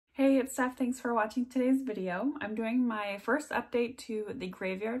it's Steph. Thanks for watching today's video. I'm doing my first update to the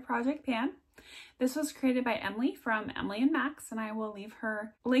Graveyard Project pan. This was created by Emily from Emily and Max, and I will leave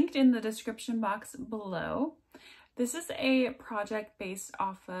her linked in the description box below. This is a project based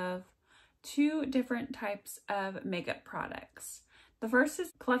off of two different types of makeup products. The first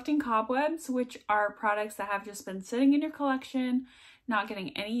is collecting cobwebs, which are products that have just been sitting in your collection, not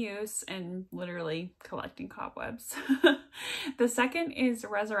getting any use, and literally collecting cobwebs. The second is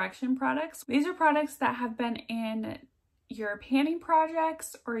resurrection products. These are products that have been in your panning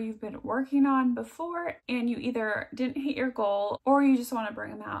projects or you've been working on before and you either didn't hit your goal or you just want to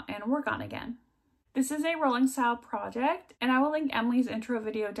bring them out and work on again. This is a rolling style project, and I will link Emily's intro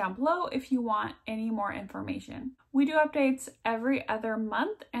video down below if you want any more information. We do updates every other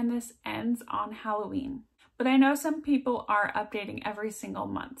month, and this ends on Halloween. But I know some people are updating every single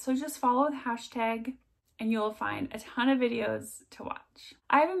month, so just follow the hashtag and you'll find a ton of videos to watch.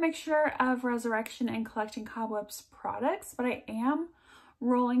 I have a mixture of resurrection and collecting cobwebs products, but I am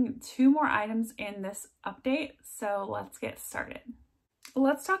rolling two more items in this update, so let's get started.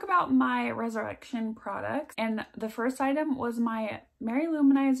 Let's talk about my resurrection products, and the first item was my Mary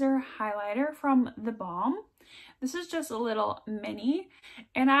Luminizer highlighter from The Balm. This is just a little mini,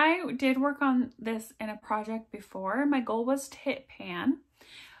 and I did work on this in a project before. My goal was to hit pan.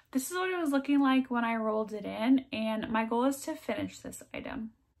 This is what it was looking like when I rolled it in, and my goal is to finish this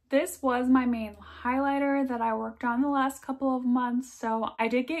item. This was my main highlighter that I worked on the last couple of months, so I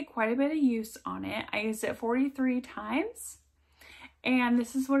did get quite a bit of use on it. I used it 43 times. And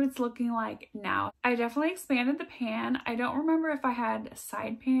this is what it's looking like now. I definitely expanded the pan. I don't remember if I had a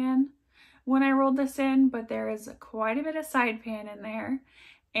side pan when I rolled this in, but there is quite a bit of side pan in there.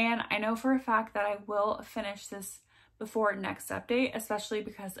 And I know for a fact that I will finish this before next update, especially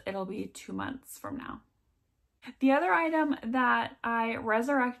because it'll be 2 months from now. The other item that I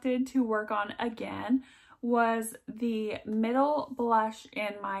resurrected to work on again was the middle blush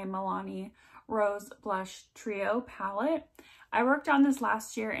in my Milani Rose Blush Trio palette. I worked on this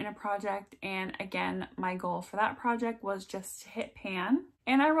last year in a project, and again, my goal for that project was just to hit pan,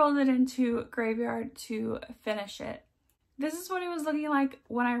 and I rolled it into Graveyard to finish it. This is what it was looking like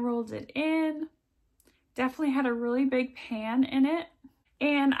when I rolled it in. Definitely had a really big pan in it,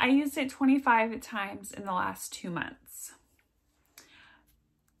 and I used it 25 times in the last 2 months.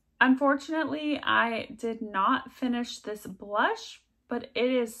 Unfortunately, I did not finish this blush, but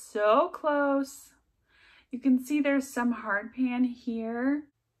it is so close. You can see there's some hard pan here,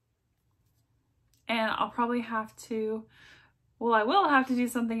 and I'll probably have to, well, I will have to do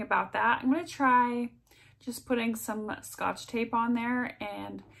something about that. I'm going to try just putting some Scotch tape on there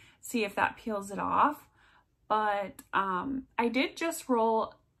and see if that peels it off. But I did just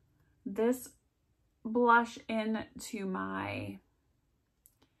roll this blush into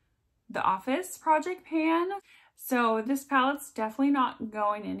the Office project pan. So this palette's definitely not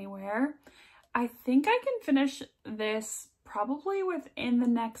going anywhere. I think I can finish this probably within the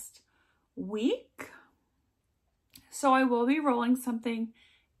next week. So I will be rolling something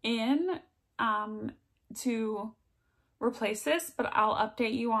in to replace this, but I'll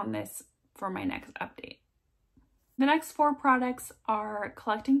update you on this for my next update. The next 4 products are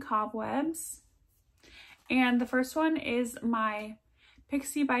collecting cobwebs. And the first one is my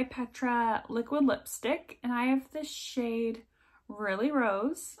Pixie by Petra liquid lipstick, and I have this shade Really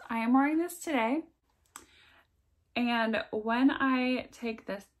Rose. I am wearing this today, and when I take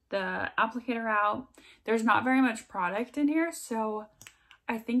the applicator out, there's not very much product in here, so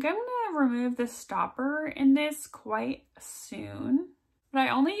I think I'm gonna remove the stopper in this quite soon. But I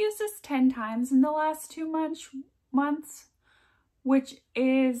only used this 10 times in the last 2 months, which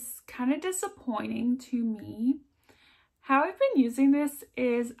is kind of disappointing to me. How I've been using this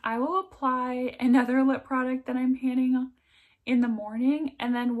is I will apply another lip product that I'm panning in the morning,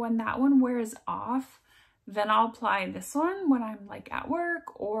 and then when that one wears off, then I'll apply this one when I'm like at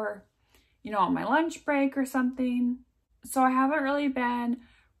work or, you know, on my lunch break or something. So I haven't really been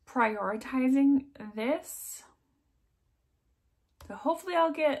prioritizing this. So hopefully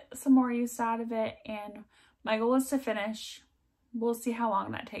I'll get some more use out of it, and my goal is to finish. We'll see how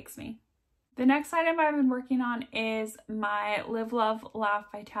long that takes me. The next item I've been working on is my Live Love Laugh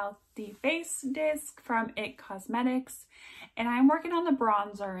Vitality Face Disc from IT Cosmetics, and I'm working on the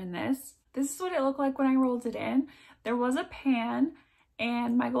bronzer in this. This is what it looked like when I rolled it in. There was a pan,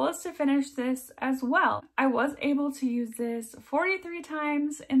 and my goal is to finish this as well. I was able to use this 43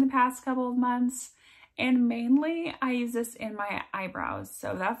 times in the past couple of months, and mainly I use this in my eyebrows.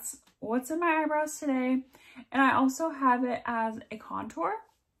 So that's what's in my eyebrows today, and I also have it as a contour.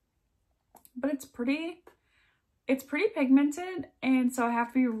 But it's It's pretty pigmented, and so I have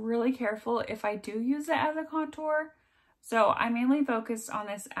to be really careful if I do use it as a contour. So I mainly focus on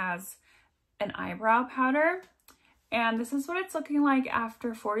this as an eyebrow powder. And this is what it's looking like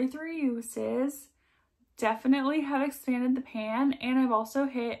after 43 uses. Definitely have expanded the pan, and I've also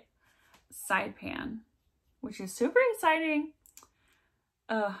hit side pan, which is super exciting.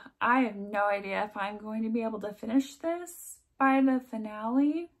 I have no idea if I'm going to be able to finish this by the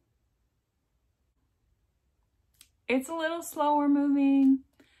finale. It's a little slower moving,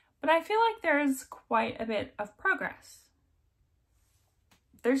 but I feel like there's quite a bit of progress.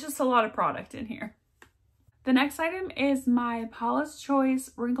 There's just a lot of product in here. The next item is my Paula's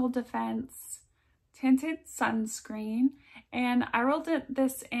Choice Wrinkle Defense Tinted Sunscreen, and I rolled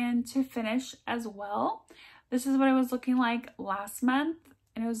this in to finish as well. This is what it was looking like last month,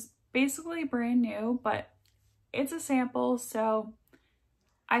 and it was basically brand new, but it's a sample, so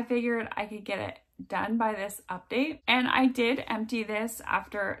I figured I could get it done by this update. And I did empty this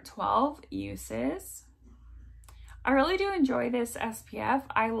after 12 uses. I really do enjoy this SPF.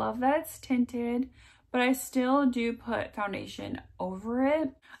 I love that it's tinted, but I still do put foundation over it.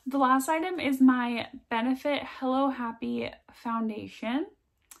 The last item is my Benefit Hello Happy foundation.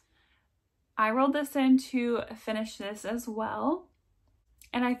 I rolled this in to finish this as well.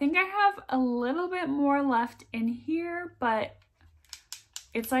 And I think I have a little bit more left in here, but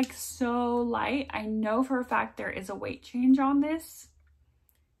it's like so light. I know for a fact there is a weight change on this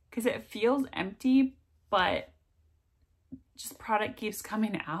because it feels empty, but just product keeps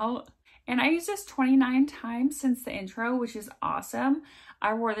coming out. And I used this 29 times since the intro, which is awesome.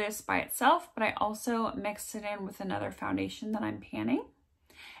 I wore this by itself, but I also mixed it in with another foundation that I'm panning.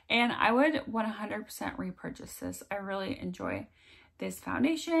 And I would 100% repurchase this. I really enjoy this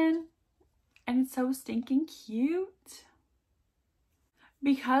foundation, and it's so stinking cute.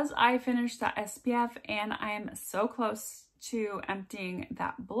 Because I finished that SPF and I am so close to emptying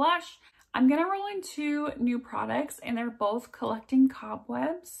that blush, I'm gonna roll in 2 new products, and they're both collecting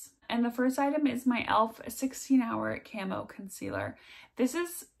cobwebs. And the first item is my e.l.f. 16-Hour Camo Concealer. This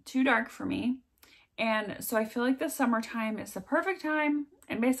is too dark for me, and so I feel like the summertime is the perfect time,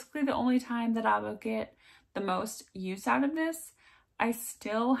 and basically the only time that I will get the most use out of this. I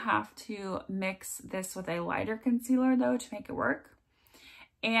still have to mix this with a lighter concealer though to make it work.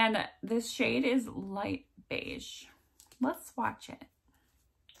 And this shade is light beige. Let's swatch it.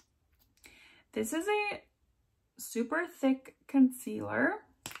 This is a super thick concealer.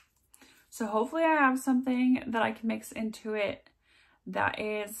 So hopefully I have something that I can mix into it that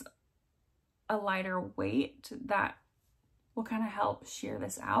is a lighter weight that will kind of help sheer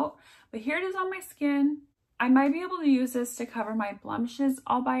this out. But here it is on my skin. I might be able to use this to cover my blemishes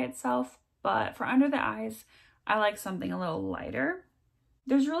all by itself, but for under the eyes, I like something a little lighter.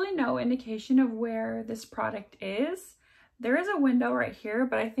 There's really no indication of where this product is. There is a window right here,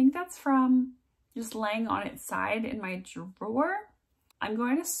 but I think that's from just laying on its side in my drawer. I'm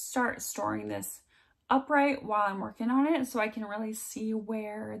going to start storing this upright while I'm working on it so I can really see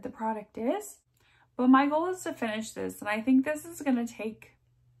where the product is. But my goal is to finish this, and I think this is going to take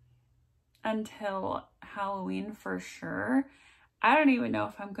until Halloween for sure. I don't even know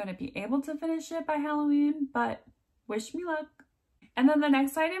if I'm going to be able to finish it by Halloween, but wish me luck. And then the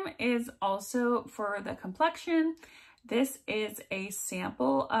next item is also for the complexion. This is a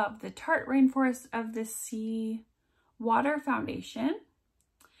sample of the Tarte Rainforest of the Sea Water Foundation.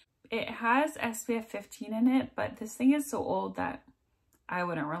 It has SPF 15 in it, but this thing is so old that I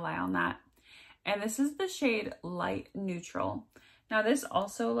wouldn't rely on that. And this is the shade Light Neutral. Now this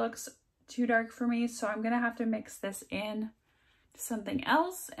also looks too dark for me, so I'm gonna have to mix this in to something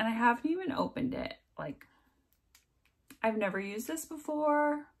else, and I haven't even opened it. Like, I've never used this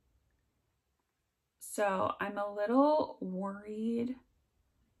before, so I'm a little worried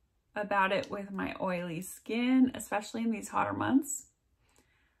about it with my oily skin, especially in these hotter months.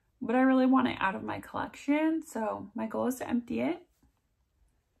 But I really want it out of my collection, so my goal is to empty it.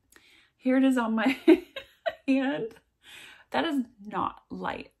 Here it is on my hand. That is not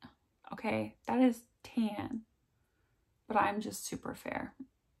light, okay? That is tan, but I'm just super fair.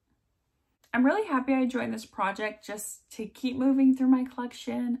 I'm really happy I joined this project just to keep moving through my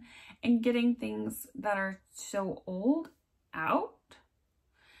collection and getting things that are so old out.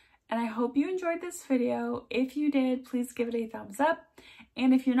 And I hope you enjoyed this video. If you did, please give it a thumbs up.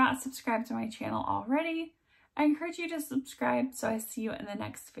 And if you're not subscribed to my channel already, I encourage you to subscribe so I see you in the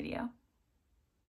next video.